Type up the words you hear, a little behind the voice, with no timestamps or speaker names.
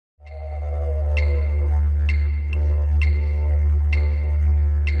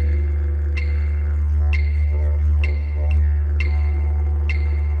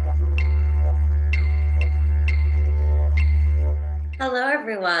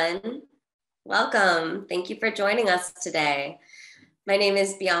everyone. Welcome. Thank you for joining us today. My name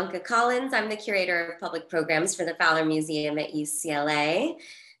is Bianca Collins. I'm the curator of public programs for the Fowler Museum at UCLA.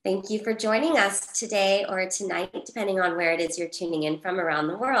 Thank you for joining us today or tonight, depending on where it is you're tuning in from around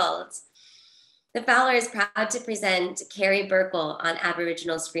the world. The Fowler is proud to present Carrie Burckle on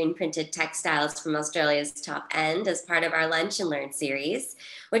Aboriginal Screen-Printed Textiles from Australia's Top End as part of our Lunch and Learn series,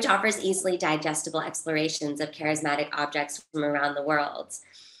 which offers easily digestible explorations of charismatic objects from around the world.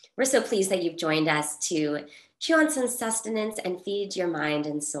 We're so pleased that you've joined us to chew on some sustenance and feed your mind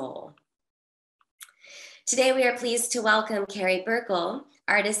and soul. Today, we are pleased to welcome Carrie Burckle,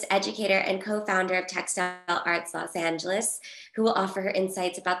 artist, educator, and co-founder of Textile Arts Los Angeles, who will offer her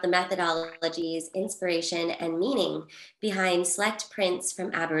insights about the methodologies, inspiration, and meaning behind select prints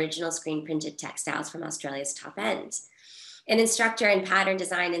from Aboriginal screen-printed textiles from Australia's Top End. An instructor in pattern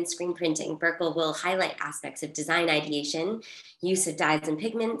design and screen printing, Burckle will highlight aspects of design ideation, use of dyes and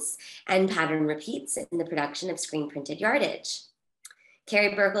pigments, and pattern repeats in the production of screen-printed yardage.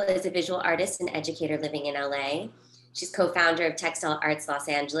 Carrie Burckle is a visual artist and educator living in LA. She's co-founder of Textile Arts Los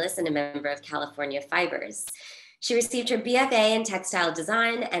Angeles and a member of California Fibers. She received her BFA in Textile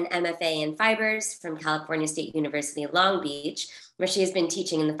Design and MFA in Fibers from California State University Long Beach, where she has been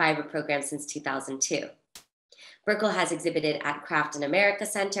teaching in the fiber program since 2002. Burckle has exhibited at Craft in America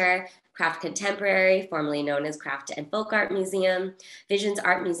Center, Craft Contemporary, formerly known as Craft and Folk Art Museum, Visions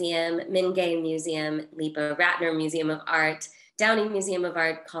Art Museum, Mingei Museum, Leepa-Rattner Museum of Art, Downey Museum of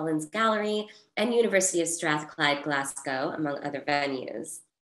Art, Collins Gallery, and University of Strathclyde, Glasgow, among other venues.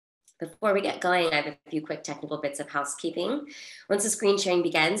 Before we get going, I have a few quick technical bits of housekeeping. Once the screen sharing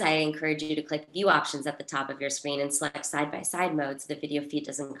begins, I encourage you to click view options at the top of your screen and select side-by-side mode so the video feed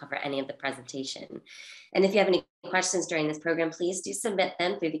doesn't cover any of the presentation. And if you have any questions during this program, please do submit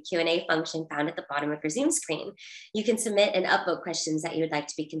them through the Q&A function found at the bottom of your Zoom screen. You can submit and upvote questions that you would like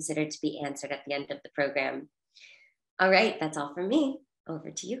to be considered to be answered at the end of the program. All right, that's all from me.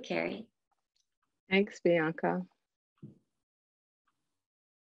 Over to you, Carrie. Thanks, Bianca.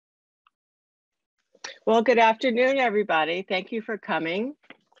 Well, good afternoon, everybody. Thank you for coming.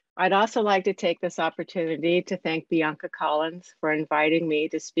 I'd also like to take this opportunity to thank Bianca Collins for inviting me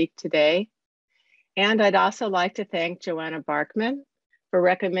to speak today. And I'd also like to thank Joanna Barkman for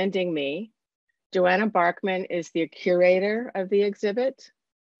recommending me. Joanna Barkman is the curator of the exhibit,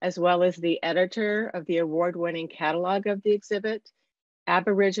 as well as the editor of the award-winning catalog of the exhibit,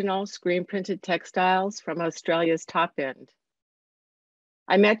 Aboriginal Screen-Printed Textiles from Australia's Top End.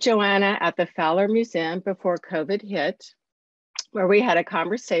 I met Joanna at the Fowler Museum before COVID hit, where we had a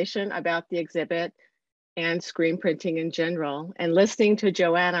conversation about the exhibit and screen printing in general. And listening to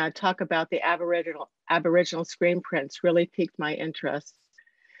Joanna talk about the Aboriginal screen prints really piqued my interest.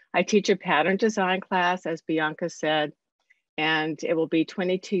 I teach a pattern design class, as Bianca said, and it will be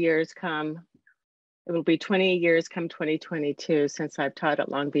 20 years come 2022 since I've taught at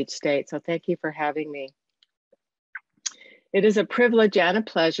Long Beach State. So thank you for having me. It is a privilege and a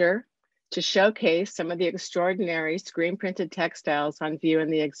pleasure to showcase some of the extraordinary screen-printed textiles on view in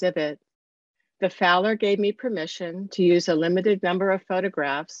the exhibit. The Fowler gave me permission to use a limited number of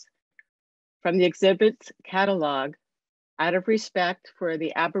photographs from the exhibit's catalog out of respect for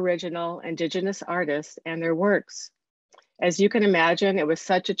the Aboriginal Indigenous artists and their works. As you can imagine, it was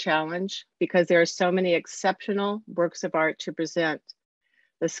such a challenge because there are so many exceptional works of art to present.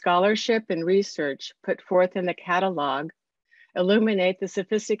 The scholarship and research put forth in the catalog illuminate the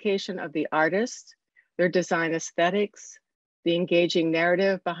sophistication of the artists, their design aesthetics, the engaging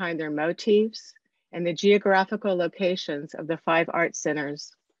narrative behind their motifs, and the geographical locations of the 5 art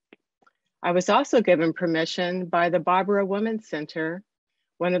centers. I was also given permission by the Barbara Women's Center,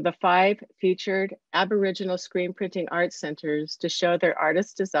 one of the 5 featured Aboriginal screen printing art centers, to show their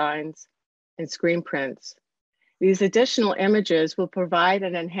artist designs and screen prints. These additional images will provide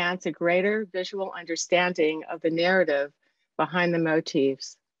and enhance a greater visual understanding of the narrative behind the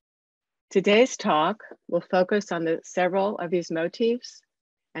motifs. Today's talk will focus on several of these motifs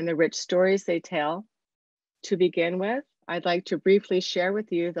and the rich stories they tell. To begin with, I'd like to briefly share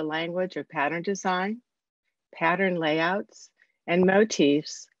with you the language of pattern design, pattern layouts, and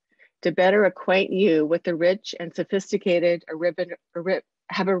motifs to better acquaint you with the rich and sophisticated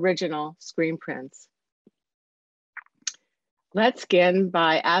Aboriginal screen prints. Let's begin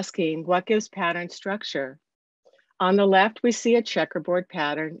by asking, what gives pattern structure? On the left, we see a checkerboard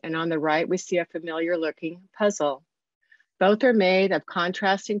pattern, and on the right, we see a familiar looking puzzle. Both are made of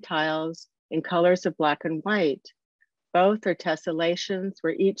contrasting tiles in colors of black and white. Both are tessellations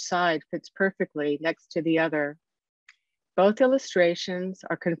where each side fits perfectly next to the other. Both illustrations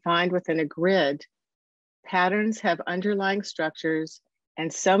are confined within a grid. Patterns have underlying structures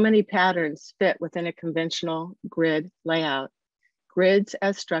and so many patterns fit within a conventional grid layout. Grids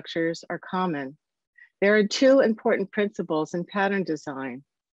as structures are common. There are two important principles in pattern design: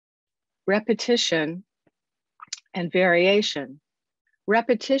 repetition and variation.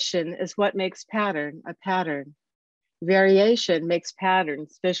 Repetition is what makes pattern a pattern. Variation makes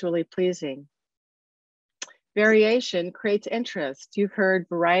patterns visually pleasing. Variation creates interest. You've heard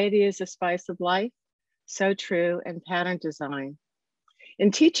variety is the spice of life. So true in pattern design.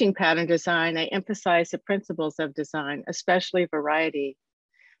 In teaching pattern design, I emphasize the principles of design, especially variety.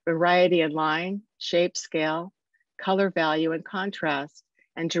 Variety in line, shape, scale, color value and contrast,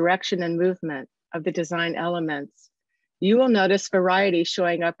 and direction and movement of the design elements. You will notice variety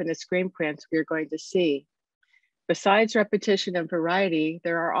showing up in the screen prints we're going to see. Besides repetition and variety,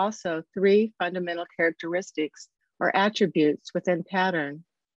 there are also three fundamental characteristics or attributes within pattern.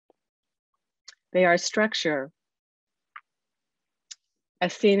 They are structure,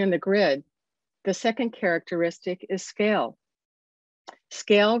 as seen in the grid. The second characteristic is scale.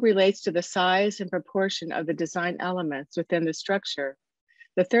 Scale relates to the size and proportion of the design elements within the structure.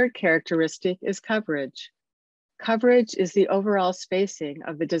 The third characteristic is coverage. Coverage is the overall spacing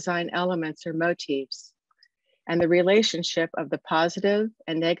of the design elements or motifs, and the relationship of the positive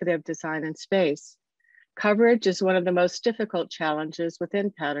and negative design in space. Coverage is one of the most difficult challenges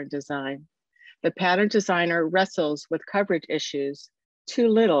within pattern design. The pattern designer wrestles with coverage issues: too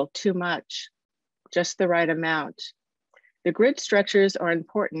little, too much, just the right amount. The grid structures are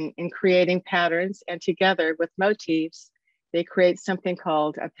important in creating patterns, and together with motifs, they create something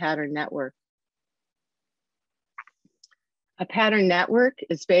called a pattern network. A pattern network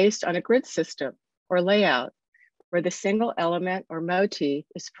is based on a grid system or layout where the single element or motif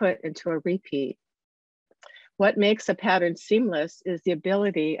is put into a repeat. What makes a pattern seamless is the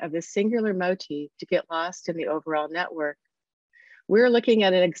ability of the singular motif to get lost in the overall network. We're looking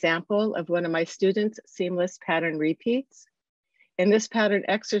at an example of one of my students' seamless pattern repeats. In this pattern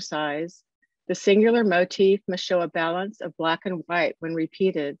exercise, the singular motif must show a balance of black and white when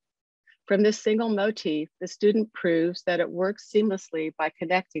repeated. From this single motif, the student proves that it works seamlessly by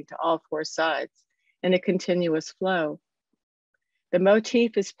connecting to all four sides in a continuous flow. The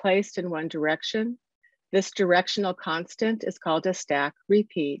motif is placed in one direction. This directional constant is called a stack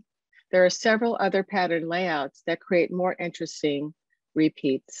repeat. There are several other pattern layouts that create more interesting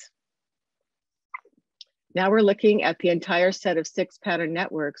repeats. Now we're looking at the entire set of 6 pattern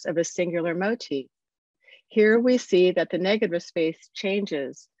networks of a singular motif. Here we see that the negative space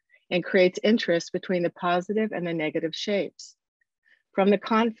changes and creates interest between the positive and the negative shapes. From the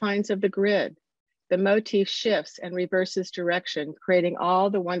confines of the grid, the motif shifts and reverses direction, creating all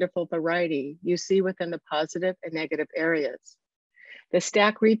the wonderful variety you see within the positive and negative areas. The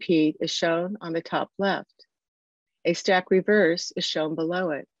stack repeat is shown on the top left. A stack reverse is shown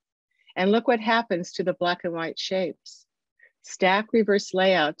below it. And look what happens to the black and white shapes. Stack reverse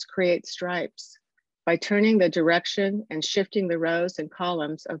layouts create stripes. By turning the direction and shifting the rows and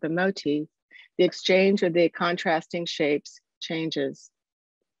columns of the motif, the exchange of the contrasting shapes changes.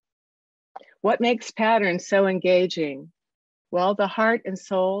 What makes patterns so engaging? Well, the heart and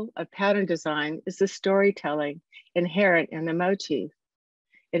soul of pattern design is the storytelling inherent in the motif.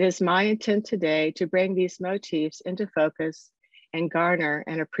 It is my intent today to bring these motifs into focus and garner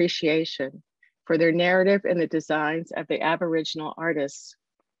an appreciation for their narrative in the designs of the Aboriginal artists.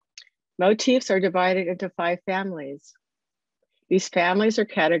 Motifs are divided into 5 families. These families or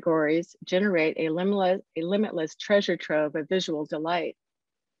categories generate a limitless treasure trove of visual delight.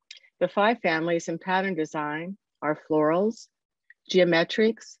 The 5 families in pattern design are florals,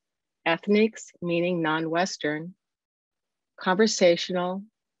 geometrics, ethnics, meaning non-Western, conversational,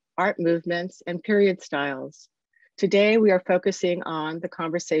 art movements, and period styles. Today, we are focusing on the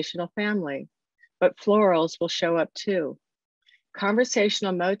conversational family, but florals will show up too.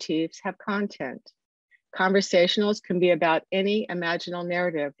 Conversational motifs have content. Conversationals can be about any imaginal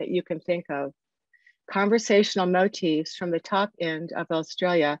narrative that you can think of. Conversational motifs from the top end of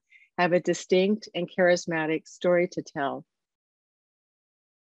Australia have a distinct and charismatic story to tell.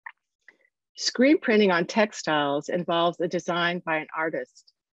 Screen printing on textiles involves a design by an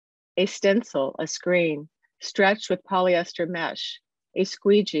artist. A stencil, a screen, stretched with polyester mesh, a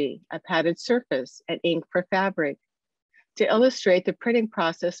squeegee, a padded surface, and ink for fabric. To illustrate the printing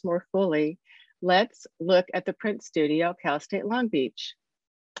process more fully, let's look at the print studio, Cal State Long Beach.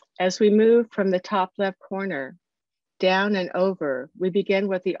 As we move from the top left corner, down and over, we begin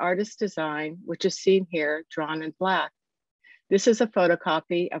with the artist's design, which is seen here, drawn in black. This is a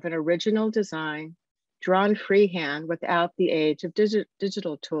photocopy of an original design, drawn freehand without the age of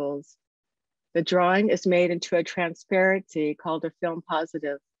digital tools. The drawing is made into a transparency called a film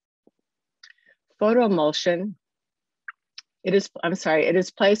positive. Photo emulsion, it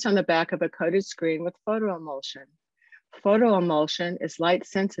is placed on the back of a coated screen with photo emulsion. Photo emulsion is light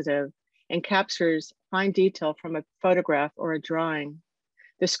sensitive and captures fine detail from a photograph or a drawing.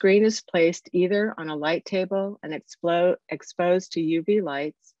 The screen is placed either on a light table and exposed to UV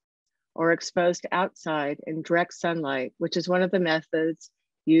lights or exposed outside in direct sunlight, which is one of the methods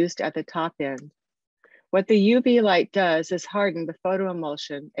used at the top end. What the UV light does is harden the photo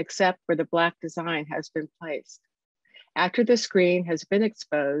emulsion except where the black design has been placed. After the screen has been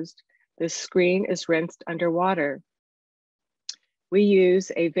exposed, the screen is rinsed underwater. We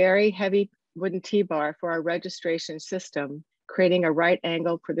use a very heavy wooden T-bar for our registration system, creating a right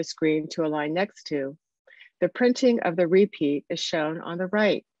angle for the screen to align next to. The printing of the repeat is shown on the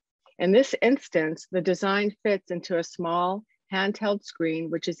right. In this instance, the design fits into a small handheld screen,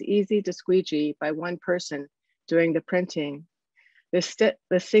 which is easy to squeegee by one person doing the printing.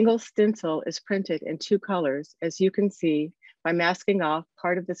 The single stencil is printed in 2 colors, as you can see by masking off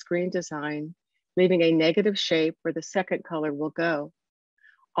part of the screen design, leaving a negative shape where the second color will go.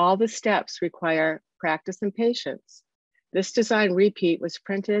 All the steps require practice and patience. This design repeat was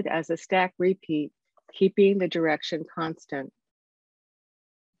printed as a stack repeat, keeping the direction constant.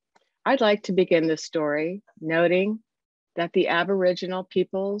 I'd like to begin this story noting that the Aboriginal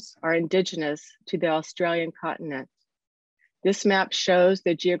peoples are indigenous to the Australian continent. This map shows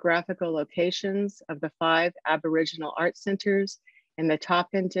the geographical locations of the 5 Aboriginal art centers in the top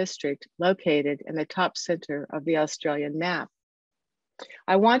end district located in the top center of the Australian map.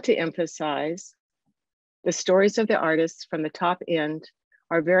 I want to emphasize the stories of the artists from the top end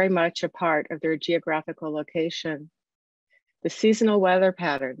are very much a part of their geographical location. The seasonal weather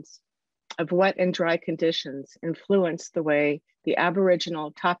patterns of wet and dry conditions influence the way the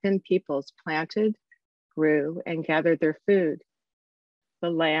Aboriginal top end peoples planted, grew, and gathered their food. The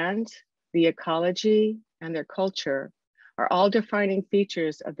land, the ecology, and their culture are all defining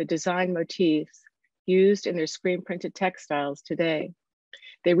features of the design motifs used in their screen-printed textiles today.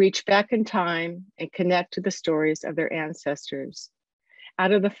 They reach back in time and connect to the stories of their ancestors.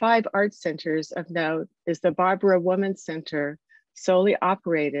 Out of the 5 art centers of note is the Barbara Women's Center, solely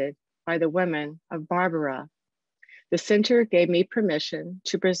operated by the women of Barbara. The center gave me permission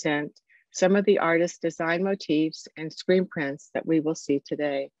to present some of the artist's design motifs and screen prints that we will see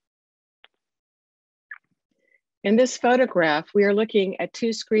today. In this photograph, we are looking at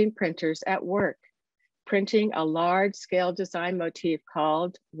 2 screen printers at work, printing a large-scale design motif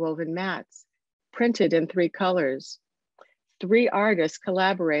called woven mats, printed in 3 colors. 3 artists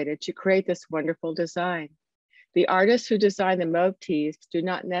collaborated to create this wonderful design. The artists who design the motifs do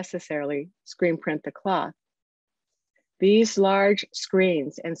not necessarily screen print the cloth. These large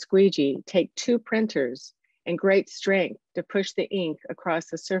screens and squeegee take 2 printers and great strength to push the ink across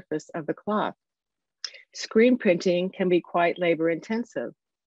the surface of the cloth. Screen printing can be quite labor intensive.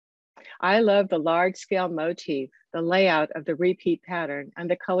 I love the large scale motif, the layout of the repeat pattern, and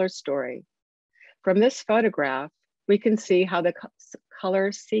the color story. From this photograph, we can see how the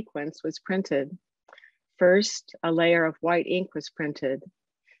color sequence was printed. First, a layer of white ink was printed.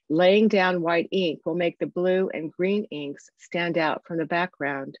 Laying down white ink will make the blue and green inks stand out from the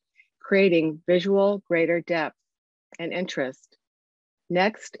background, creating visual greater depth and interest.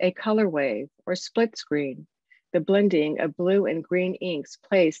 Next, a color wave or split screen, the blending of blue and green inks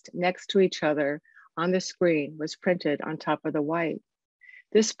placed next to each other on the screen was printed on top of the white.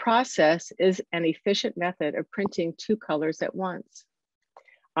 This process is an efficient method of printing 2 colors at once.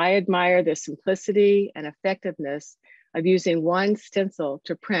 I admire the simplicity and effectiveness of using one stencil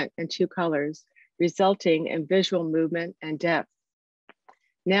to print in 2 colors, resulting in visual movement and depth.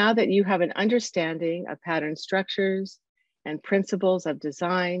 Now that you have an understanding of pattern structures and principles of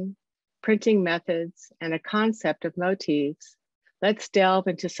design, printing methods, and a concept of motifs, let's delve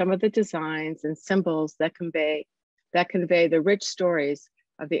into some of the designs and symbols that convey the rich stories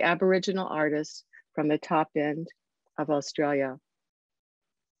of the Aboriginal artists from the top end of Australia.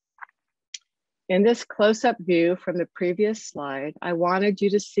 In this close-up view from the previous slide, I wanted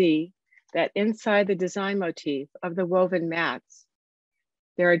you to see that inside the design motif of the woven mats,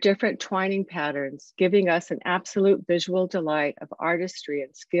 there are different twining patterns, giving us an absolute visual delight of artistry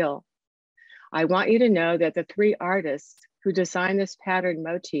and skill. I want you to know that the 3 artists who designed this pattern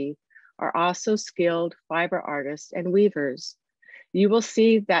motif are also skilled fiber artists and weavers. You will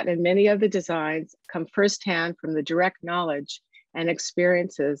see that in many of the designs come firsthand from the direct knowledge and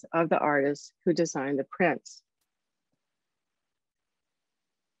experiences of the artists who designed the prints.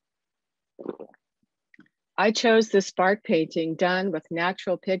 I chose this spark painting done with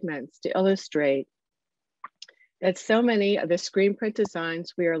natural pigments to illustrate that so many of the screen print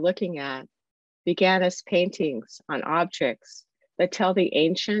designs we are looking at began as paintings on objects that tell the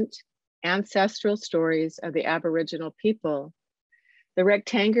ancient, ancestral stories of the Aboriginal people. The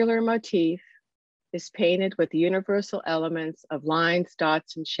rectangular motif is painted with universal elements of lines,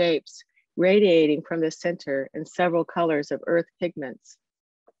 dots, and shapes radiating from the center in several colors of earth pigments.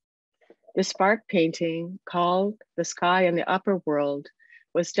 The spark painting, called The Sky in the Upper World,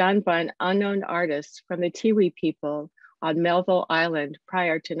 was done by an unknown artist from the Tiwi people on Melville Island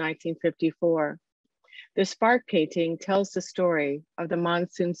prior to 1954. The spark painting tells the story of the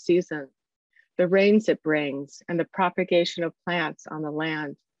monsoon season, the rains it brings, and the propagation of plants on the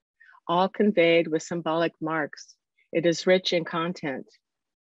land, all conveyed with symbolic marks. It is rich in content.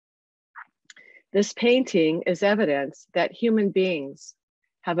 This painting is evidence that human beings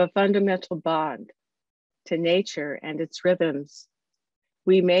have a fundamental bond to nature and its rhythms.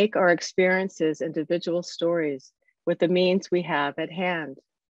 We make our experiences individual stories with the means we have at hand.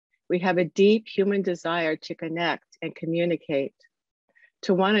 We have a deep human desire to connect and communicate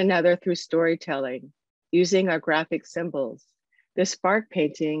to one another through storytelling, using our graphic symbols. This spark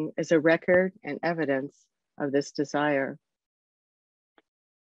painting is a record and evidence of this desire.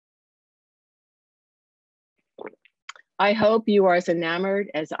 I hope you are as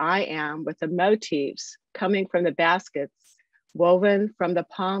enamored as I am with the motifs coming from the baskets woven from the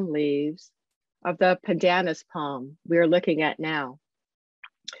palm leaves of the pandanus palm we are looking at now.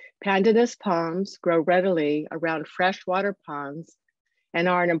 Pandanus palms grow readily around freshwater ponds and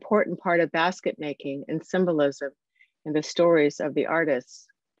are an important part of basket making and symbolism in the stories of the artists.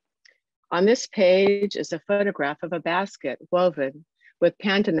 On this page is a photograph of a basket woven with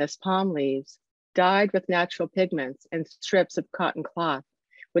pandanus palm leaves, dyed with natural pigments and strips of cotton cloth,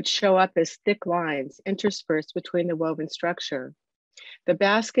 which show up as thick lines interspersed between the woven structure. The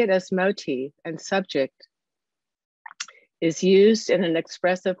basket as motif and subject is used in an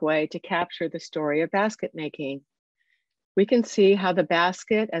expressive way to capture the story of basket making. We can see how the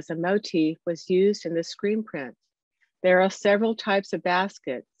basket as a motif was used in the screen print. There are several types of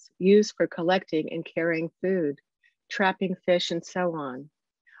baskets used for collecting and carrying food, trapping fish, and so on.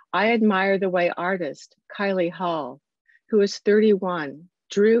 I admire the way artist Kylie Hall, who is 31,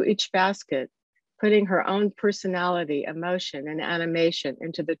 drew each basket, putting her own personality, emotion, and animation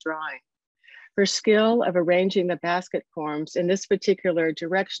into the drawing. Her skill of arranging the basket forms in this particular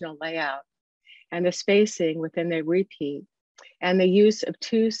directional layout and the spacing within the repeat and the use of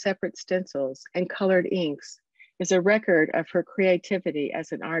 2 separate stencils and colored inks is a record of her creativity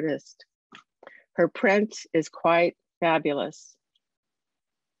as an artist. Her print is quite fabulous.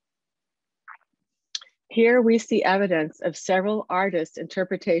 Here we see evidence of several artists'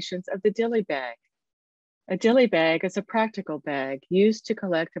 interpretations of the dilly bag. A dilly bag is a practical bag used to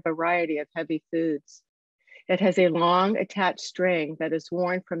collect a variety of heavy foods. It has a long attached string that is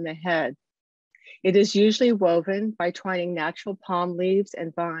worn from the head. It is usually woven by twining natural palm leaves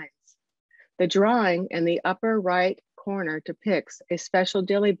and vines. The drawing in the upper right corner depicts a special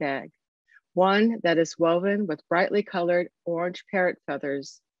dilly bag, one that is woven with brightly colored orange parrot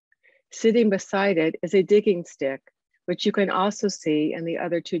feathers. Sitting beside it is a digging stick, which you can also see in the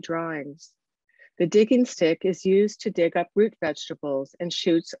other 2 drawings. The digging stick is used to dig up root vegetables and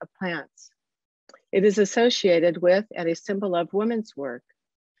shoots of plants. It is associated with and a symbol of women's work.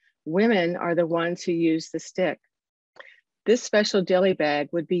 Women are the ones who use the stick. This special dilly bag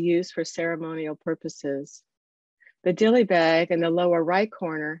would be used for ceremonial purposes. The dilly bag in the lower right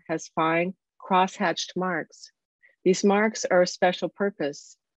corner has fine cross-hatched marks. These marks are of special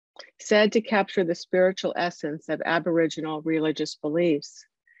purpose, said to capture the spiritual essence of Aboriginal religious beliefs.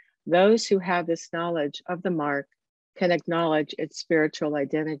 Those who have this knowledge of the mark can acknowledge its spiritual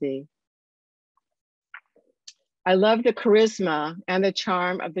identity. I love the charisma and the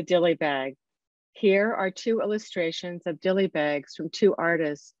charm of the dilly bag. Here are 2 illustrations of dilly bags from 2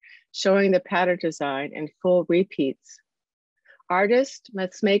 artists showing the pattern design in full repeats. Artists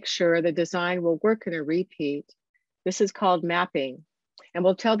must make sure the design will work in a repeat. This is called mapping, and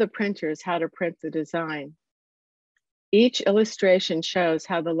will tell the printers how to print the design. Each illustration shows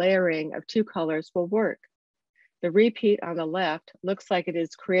how the layering of 2 colors will work. The repeat on the left looks like it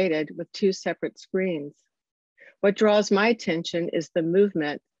is created with 2 separate screens. What draws my attention is the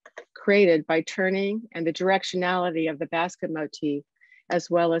movement created by turning and the directionality of the basket motif, as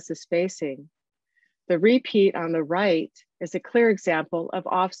well as the spacing. The repeat on the right is a clear example of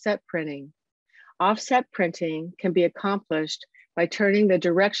offset printing. Offset printing can be accomplished by turning the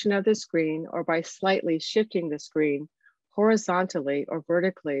direction of the screen or by slightly shifting the screen horizontally or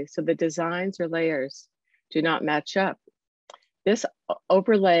vertically so the designs or layers do not match up. This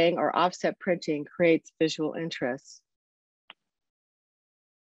overlaying or offset printing creates visual interest.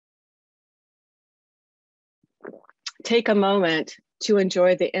 Take a moment to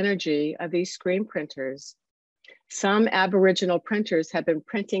enjoy the energy of these screen printers. Some Aboriginal printers have been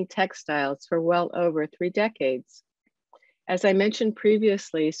printing textiles for well over 3 decades. As I mentioned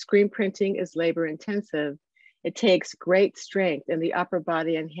previously, screen printing is labor intensive. It takes great strength in the upper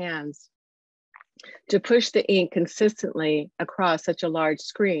body and hands to push the ink consistently across such a large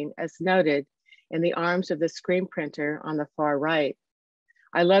screen, as noted in the arms of the screen printer on the far right.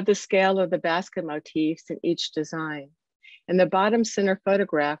 I love the scale of the basket motifs in each design. In the bottom center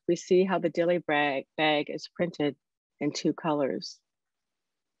photograph, we see how the dilly bag is printed in 2 colors.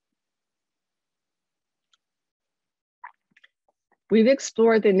 We've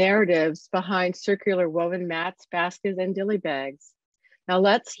explored the narratives behind circular woven mats, baskets, and dilly bags. Now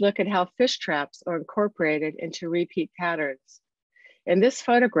let's look at how fish traps are incorporated into repeat patterns. In this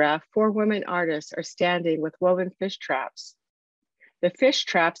photograph, 4 women artists are standing with woven fish traps. The fish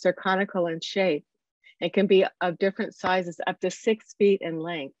traps are conical in shape and can be of different sizes, up to 6 feet in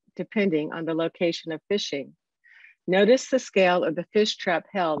length, depending on the location of fishing. Notice the scale of the fish trap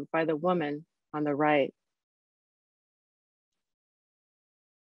held by the woman on the right.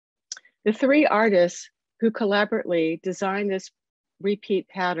 The 3 artists who collaboratively designed this repeat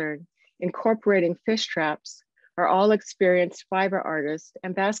pattern, incorporating fish traps, are all experienced fiber artists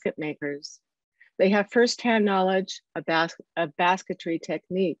and basket makers. They have firsthand knowledge of basketry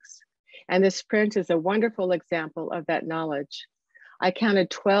techniques, and this print is a wonderful example of that knowledge. I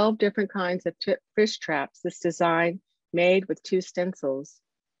counted 12 different kinds of fish traps this design made with 2 stencils.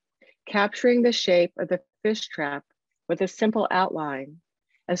 Capturing the shape of the fish trap with a simple outline,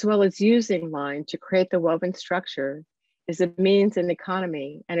 as well as using line to create the woven structure, is a means in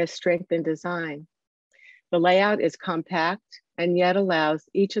economy and a strength in design. The layout is compact and yet allows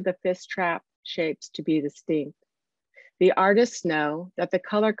each of the fish trap shapes to be distinct. The artists know that the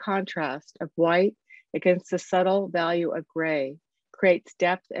color contrast of white against the subtle value of gray creates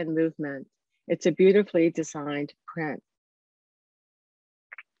depth and movement. It's a beautifully designed print.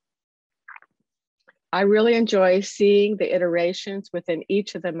 I really enjoy seeing the iterations within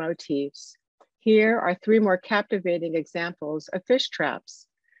each of the motifs. Here are 3 more captivating examples of fish traps.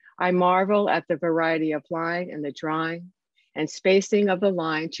 I marvel at the variety of line in the drawing and spacing of the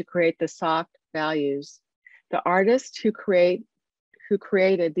line to create the soft values. The artist who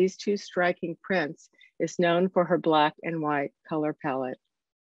created these 2 striking prints is known for her black and white color palette.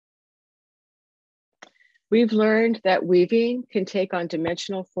 We've learned that weaving can take on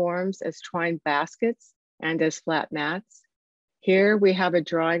dimensional forms as twined baskets and as flat mats. Here we have a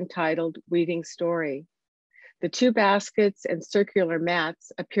drawing titled Weaving Story. The 2 baskets and circular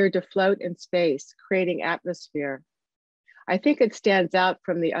mats appear to float in space, creating atmosphere. I think it stands out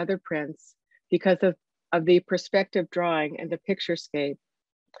from the other prints because of the perspective drawing and the picturescape.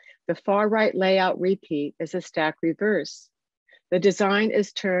 The far right layout repeat is a stack reverse. The design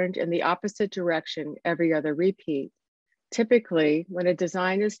is turned in the opposite direction every other repeat. Typically, when a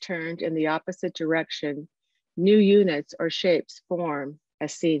design is turned in the opposite direction, new units or shapes form,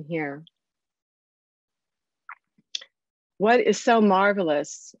 as seen here. What is so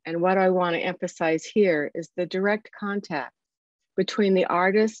marvelous, and what I want to emphasize here, is the direct contact between the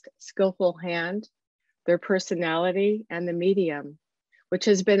artist's skillful hand, their personality, and the medium, which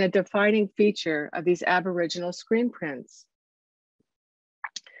has been a defining feature of these Aboriginal screen prints.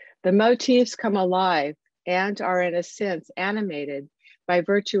 The motifs come alive and are in a sense animated by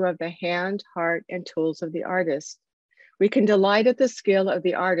virtue of the hand, heart, and tools of the artist. We can delight at the skill of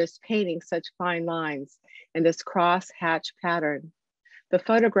the artist painting such fine lines in this cross-hatch pattern. The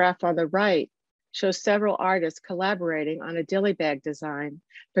photograph on the right shows several artists collaborating on a dilly bag design,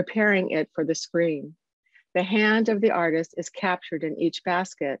 preparing it for the screen. The hand of the artist is captured in each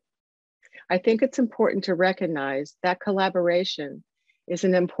basket. I think it's important to recognize that collaboration is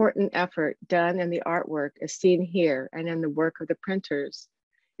an important effort done in the artwork as seen here and in the work of the printers.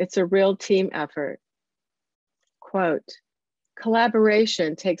 It's a real team effort. Quote,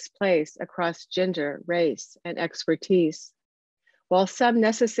 collaboration takes place across gender, race, and expertise. While some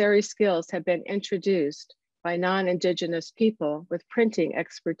necessary skills have been introduced by non-Indigenous people with printing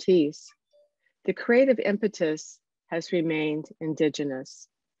expertise, the creative impetus has remained Indigenous.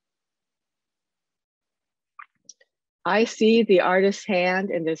 I see the artist's hand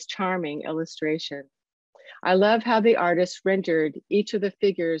in this charming illustration. I love how the artist rendered each of the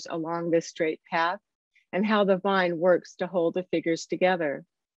figures along this straight path and how the vine works to hold the figures together.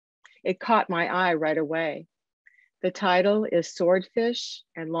 It caught my eye right away. The title is Swordfish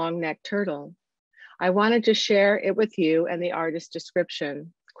and Long-Necked Turtle. I wanted to share it with you and the artist's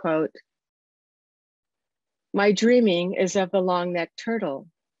description. Quote, "My dreaming is of the long-necked turtle.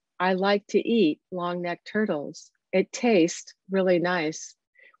 I like to eat long-necked turtles. It tastes really nice.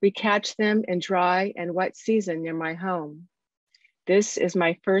 We catch them in dry and wet season near my home. This is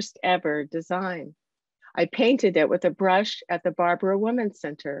my first ever design. I painted it with a brush at the Barbara Women's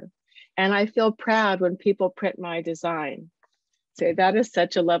Center, and I feel proud when people print my design." So that is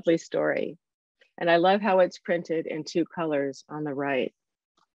such a lovely story. And I love how it's printed in 2 colors on the right.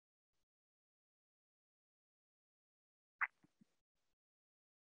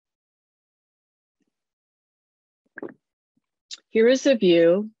 Here is a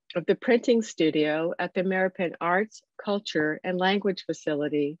view of the printing studio at the American Arts, Culture, and Language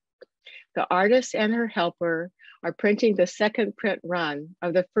Facility. The artist and her helper are printing the second print run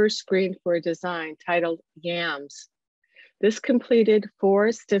of the first screen for a design titled Yams. This completed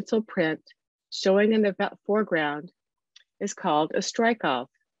 4 stencil print showing in the foreground is called a strike-off.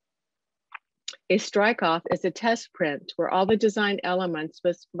 A strike-off is a test print where all the design elements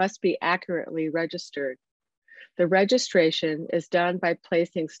must be accurately registered. The registration is done by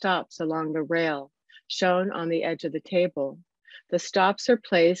placing stops along the rail shown on the edge of the table. The stops are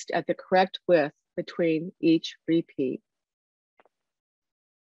placed at the correct width between each repeat.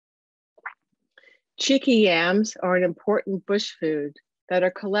 Cheeky yams are an important bush food that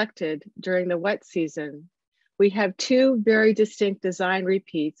are collected during the wet season. We have 2 very distinct design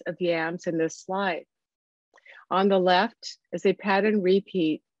repeats of yams in this slide. On the left is a pattern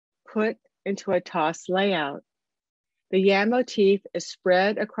repeat put into a toss layout. The yam motif is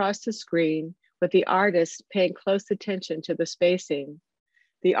spread across the screen with the artist paying close attention to the spacing.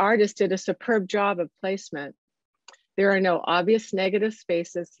 The artist did a superb job of placement. There are no obvious negative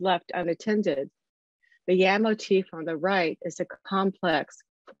spaces left unattended. The yam motif on the right is a complex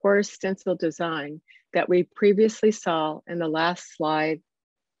 4 stencil design that we previously saw in the last slide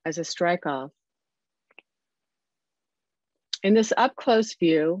as a strike-off. In this up-close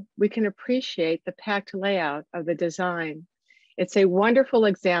view, we can appreciate the packed layout of the design. It's a wonderful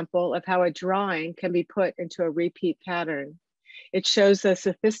example of how a drawing can be put into a repeat pattern. It shows the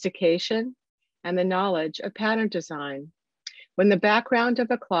sophistication and the knowledge of pattern design. When the background of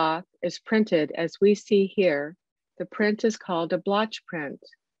a cloth is printed as we see here, the print is called a blotch print.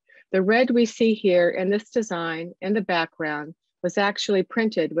 The red we see here in this design in the background was actually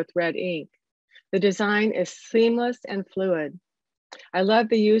printed with red ink. The design is seamless and fluid. I love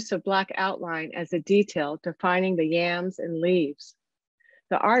the use of black outline as a detail defining the yams and leaves.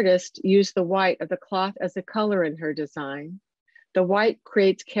 The artist used the white of the cloth as a color in her design. The white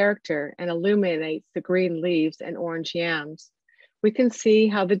creates character and illuminates the green leaves and orange yams. We can see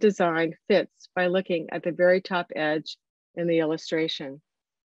how the design fits by looking at the very top edge in the illustration.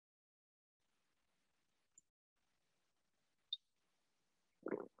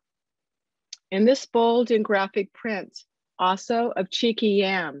 In this bold and graphic print, also of cheeky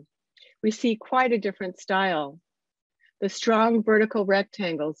yam, we see quite a different style. The strong vertical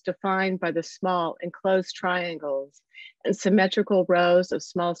rectangles defined by the small enclosed triangles and symmetrical rows of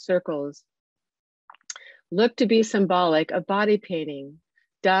small circles look to be symbolic of body painting,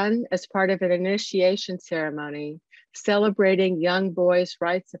 done as part of an initiation ceremony celebrating young boys'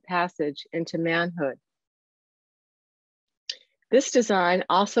 rites of passage into manhood. This design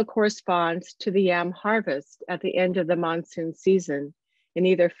also corresponds to the yam harvest at the end of the monsoon season in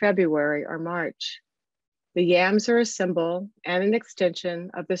either February or March. The yams are a symbol and an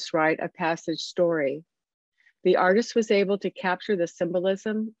extension of this rite of passage story. The artist was able to capture the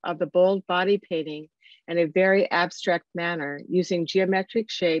symbolism of the bold body painting in a very abstract manner using geometric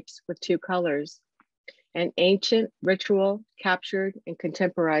shapes with 2 colors, an ancient ritual captured in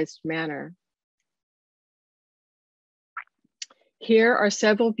contemporized manner. Here are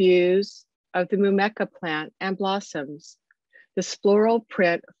several views of the mumeka plant and blossoms. This floral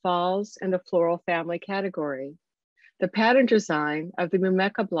print falls in the floral family category. The pattern design of the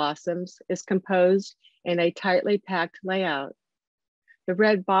mumeka blossoms is composed in a tightly packed layout. The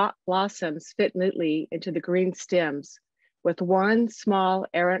red blossoms fit neatly into the green stems with 1 small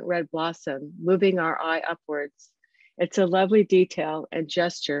errant red blossom moving our eye upwards. It's a lovely detail and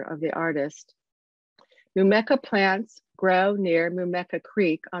gesture of the artist. Mumeka plants grow near Mumeka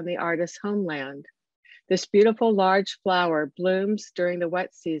Creek on the artist's homeland. This beautiful large flower blooms during the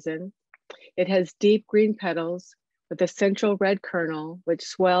wet season. It has deep green petals with a central red kernel which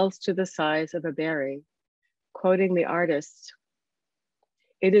swells to the size of a berry. Quoting the artist,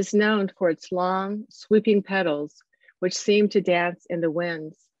 "It is known for its long, sweeping petals which seem to dance in the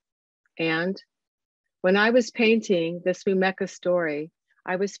winds. And when I was painting this Mumeka story,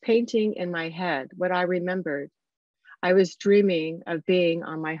 I was painting in my head what I remembered. I was dreaming of being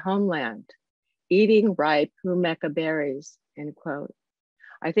on my homeland, eating ripe Humeka berries, end quote.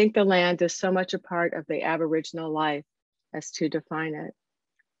 I think the land is so much a part of the Aboriginal life as to define it.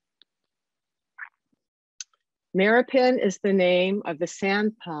 Maripin is the name of the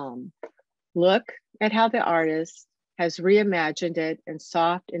sand palm. Look at how the artist has reimagined it in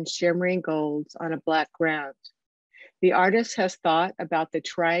soft and shimmering golds on a black ground. The artist has thought about the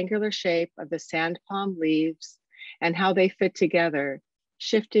triangular shape of the sand palm leaves and how they fit together,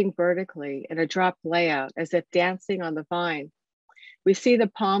 shifting vertically in a drop layout as if dancing on the vine. We see the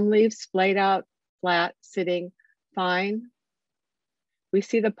palm leaves splayed out flat, sitting fine. We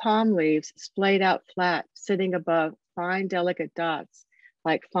see the palm leaves splayed out flat, sitting above fine, delicate dots,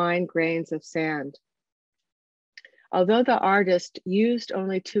 like fine grains of sand. Although the artist used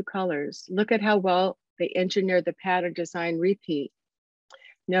only 2 colors, look at how well they engineered the pattern design repeat.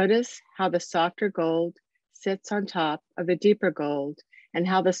 Notice how the softer gold sits on top of the deeper gold and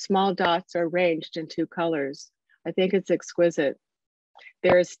how the small dots are arranged in 2 colors. I think it's exquisite.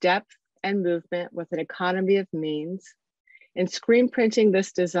 There is depth and movement with an economy of means. In screen printing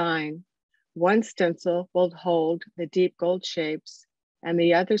this design, one stencil will hold the deep gold shapes and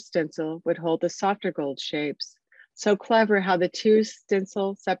the other stencil would hold the softer gold shapes. So clever how the 2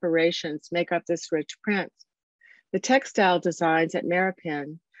 stencil separations make up this rich print. The textile designs at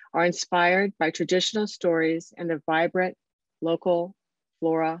Maripin are inspired by traditional stories and the vibrant local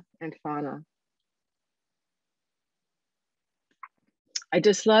flora and fauna. I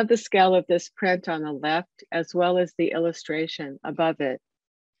just love the scale of this print on the left, as well as the illustration above it.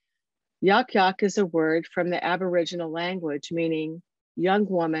 Yak yak is a word from the Aboriginal language meaning young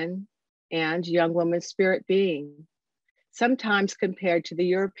woman and young woman's spirit being, sometimes compared to the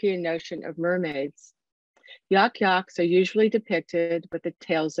European notion of mermaids. Yak yaks are usually depicted with the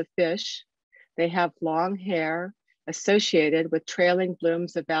tails of fish. They have long hair associated with trailing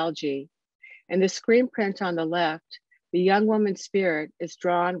blooms of algae. In the screen print on the left, the young woman's spirit is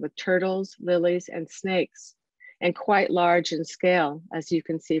drawn with turtles, lilies, and snakes, and quite large in scale, as you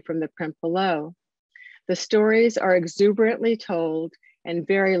can see from the print below. The stories are exuberantly told in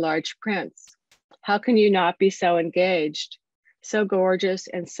very large prints. How can you not be so engaged? So gorgeous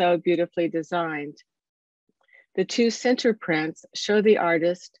and so beautifully designed. The 2 center prints show the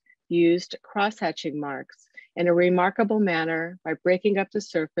artist used cross-hatching marks in a remarkable manner by breaking up the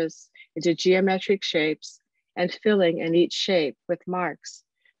surface into geometric shapes and filling in each shape with marks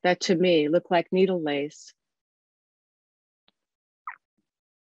that to me look like needle lace.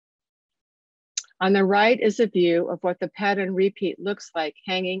 On the right is a view of what the pattern repeat looks like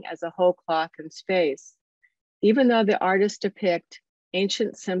hanging as a whole cloth in space. Even though the artists depict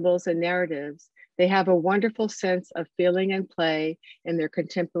ancient symbols and narratives, they have a wonderful sense of feeling and play in their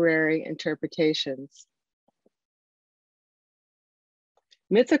contemporary interpretations.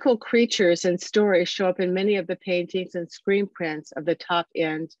 Mythical creatures and stories show up in many of the paintings and screen prints of the top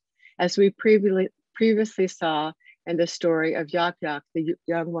end, as we previously saw in the story of Yak Yak, the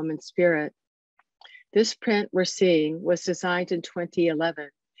young woman's spirit. This print we're seeing was designed in 2011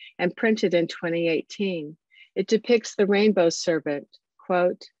 and printed in 2018. It depicts the rainbow serpent,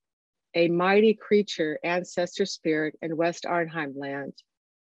 quote, a mighty creature, ancestor spirit in West Arnhem land.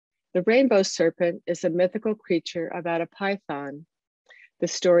 The rainbow serpent is a mythical creature about a python. The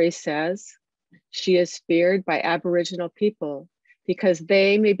story says she is feared by Aboriginal people because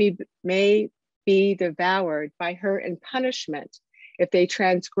they may be devoured by her in punishment if they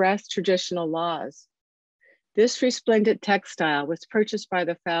transgress traditional laws. This resplendent textile was purchased by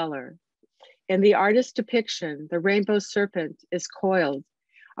the Fowler. In the artist's depiction, the rainbow serpent is coiled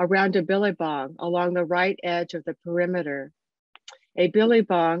around a billabong along the right edge of the perimeter. A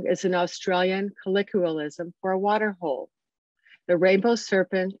billabong is an Australian colloquialism for a water hole. The rainbow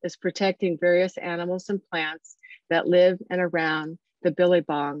serpent is protecting various animals and plants that live in and around the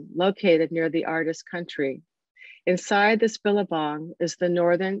billabong located near the artist's country. Inside this billabong is the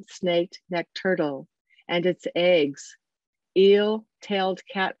northern snake-necked turtle and its eggs, eel-tailed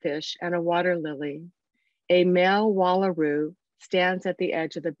catfish, and a water lily. A male wallaroo stands at the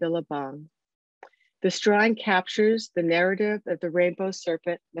edge of the billabong. This drawing captures the narrative of the rainbow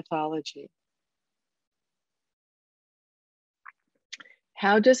serpent mythology.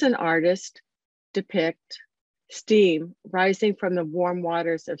 How does an artist depict steam rising from the warm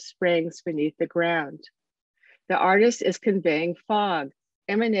waters of springs beneath the ground? The artist is conveying fog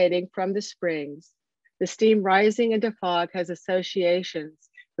emanating from the springs. The steam rising into fog has associations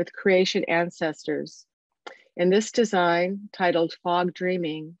with creation ancestors. In this design, titled Fog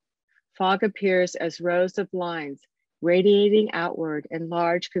Dreaming, fog appears as rows of lines radiating outward in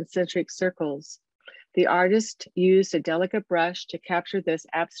large concentric circles. The artist used a delicate brush to capture this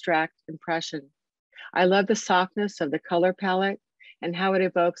abstract impression. I love the softness of the color palette and how it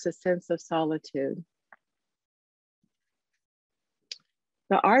evokes a sense of solitude.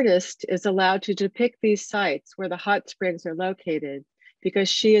 The artist is allowed to depict these sites where the hot springs are located because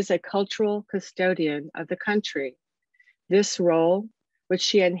she is a cultural custodian of the country. This role, which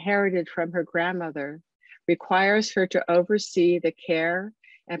she inherited from her grandmother, requires her to oversee the care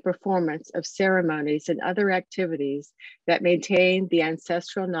and performance of ceremonies and other activities that maintain the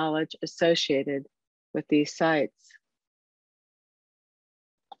ancestral knowledge associated with these sites.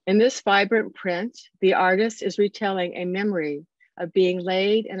 In this vibrant print, the artist is retelling a memory of being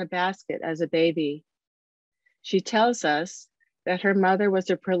laid in a basket as a baby. She tells us that her mother was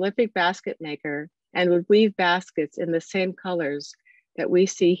a prolific basket maker and would weave baskets in the same colors that we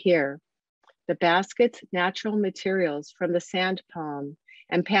see here. The basket's natural materials from the sand palm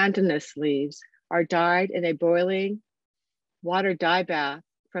and pandanus leaves are dyed in a boiling water dye bath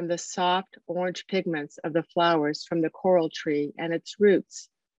from the soft orange pigments of the flowers from the coral tree and its roots.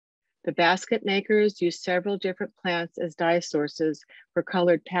 The basket makers use several different plants as dye sources for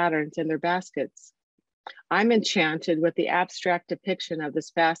colored patterns in their baskets. I'm enchanted with the abstract depiction of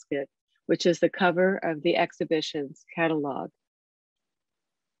this basket, which is the cover of the exhibition's catalog.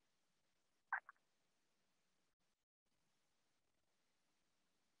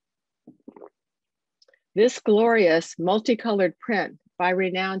 This glorious multicolored print by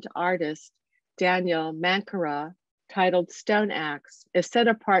renowned artist Daniel Mankara, titled Stone Axe, is set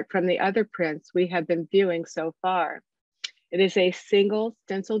apart from the other prints we have been viewing so far. It is a single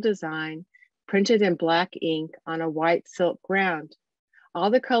stencil design printed in black ink on a white silk ground. All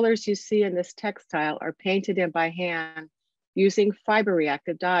the colors you see in this textile are painted in by hand using fiber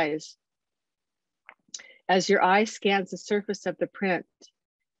reactive dyes. As your eye scans the surface of the print,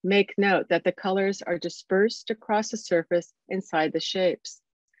 make note that the colors are dispersed across the surface inside the shapes.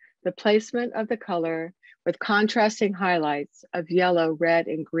 The placement of the color with contrasting highlights of yellow, red,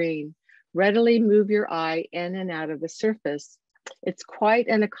 and green readily move your eye in and out of the surface. It's quite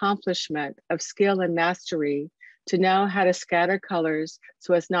an accomplishment of skill and mastery to know how to scatter colors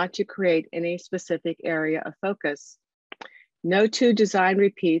so as not to create any specific area of focus. No two design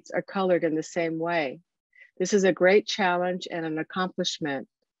repeats are colored in the same way. This is a great challenge and an accomplishment.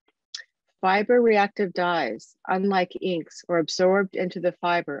 Fiber reactive dyes, unlike inks, are absorbed into the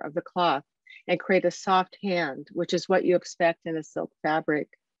fiber of the cloth and create a soft hand, which is what you expect in a silk fabric.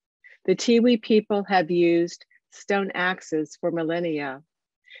 The Tiwi people have used stone axes for millennia.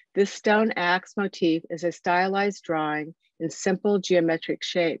 This stone axe motif is a stylized drawing in simple geometric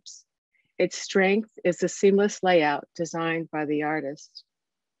shapes. Its strength is the seamless layout designed by the artist.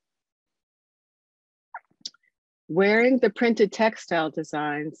 Wearing the printed textile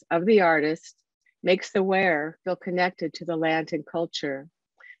designs of the artist makes the wearer feel connected to the land and culture.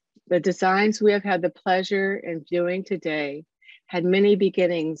 The designs we have had the pleasure in viewing today had many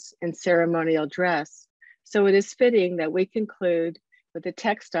beginnings in ceremonial dress, so it is fitting that we conclude with the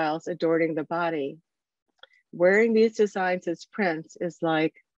textiles adorning the body. Wearing these designs as prints is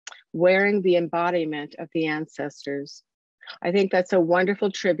like wearing the embodiment of the ancestors. I think that's a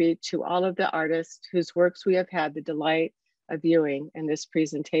wonderful tribute to all of the artists whose works we have had the delight of viewing in this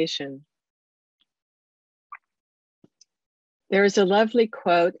presentation. There is a lovely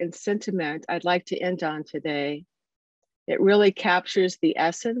quote and sentiment I'd like to end on today. It really captures the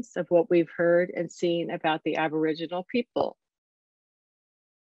essence of what we've heard and seen about the Aboriginal people.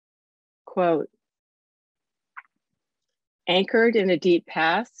 Quote, anchored in a deep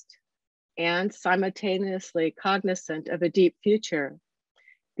past, and simultaneously cognizant of a deep future,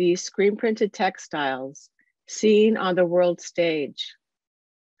 these screen-printed textiles, seen on the world stage,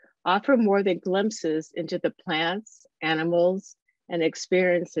 offer more than glimpses into the plants, animals, and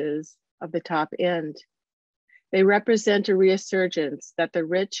experiences of the top end. They represent a resurgence that the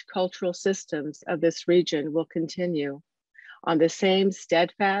rich cultural systems of this region will continue on the same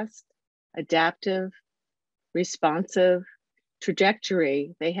steadfast, adaptive, responsive,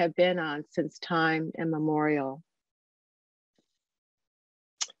 trajectory they have been on since time immemorial.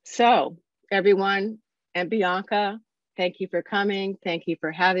 So everyone, and Bianca, thank you for coming. Thank you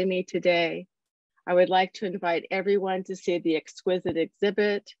for having me today. I would like to invite everyone to see the exquisite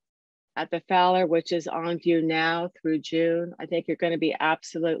exhibit at the Fowler, which is on view now through June. I think you're going to be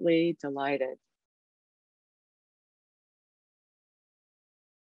absolutely delighted.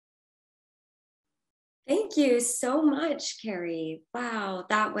 Thank you so much, Carrie. Wow,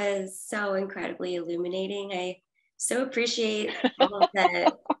 that was so incredibly illuminating. I so appreciate all of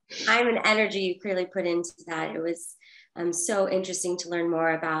the time and energy you clearly put into that. It was so interesting to learn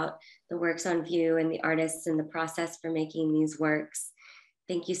more about the works on view and the artists and the process for making these works.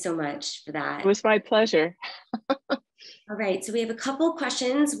 Thank you so much for that. It was my pleasure. All right, so we have a couple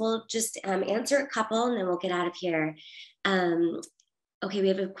questions. We'll just answer a couple and then we'll get out of here. Okay, we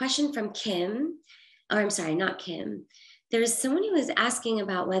have a question from Kim. Oh, I'm sorry, not Kim. There's someone who was asking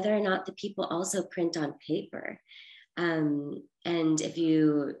about whether or not the people also print on paper. And if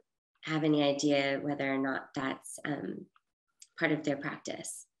you have any idea whether or not that's part of their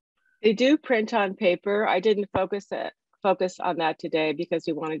practice. They do print on paper. I didn't focus on that today because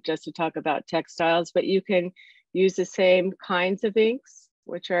we wanted just to talk about textiles, but you can use the same kinds of inks,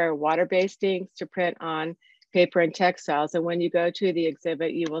 which are water-based inks, to print on paper and textiles. And when you go to the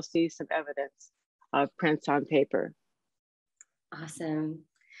exhibit, you will see some evidence of prints on paper. Awesome.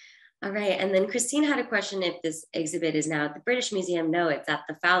 All right, and then Christine had a question if this exhibit is now at the British Museum. No, it's at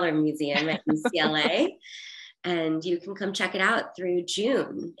the Fowler Museum at UCLA. And you can come check it out through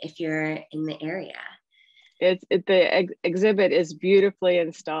June if you're in the area. The exhibit is beautifully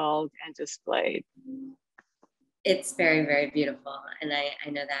installed and displayed. It's very, very beautiful. And I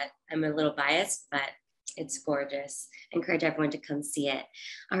know that I'm a little biased, but it's gorgeous. I encourage everyone to come see it.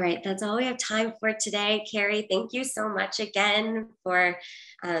 All right, that's all we have time for today. Carrie, thank you so much again for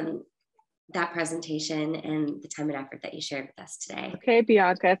that presentation and the time and effort that you shared with us today. Okay,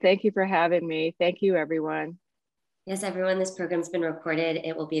 Bianca, thank you for having me. Thank you, everyone. Yes, everyone, this program's been recorded.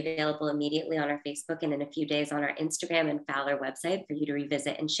 It will be available immediately on our Facebook and in a few days on our Instagram and Fowler website for you to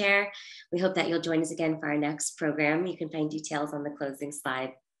revisit and share. We hope that you'll join us again for our next program. You can find details on the closing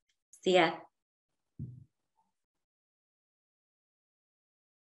slide. See ya.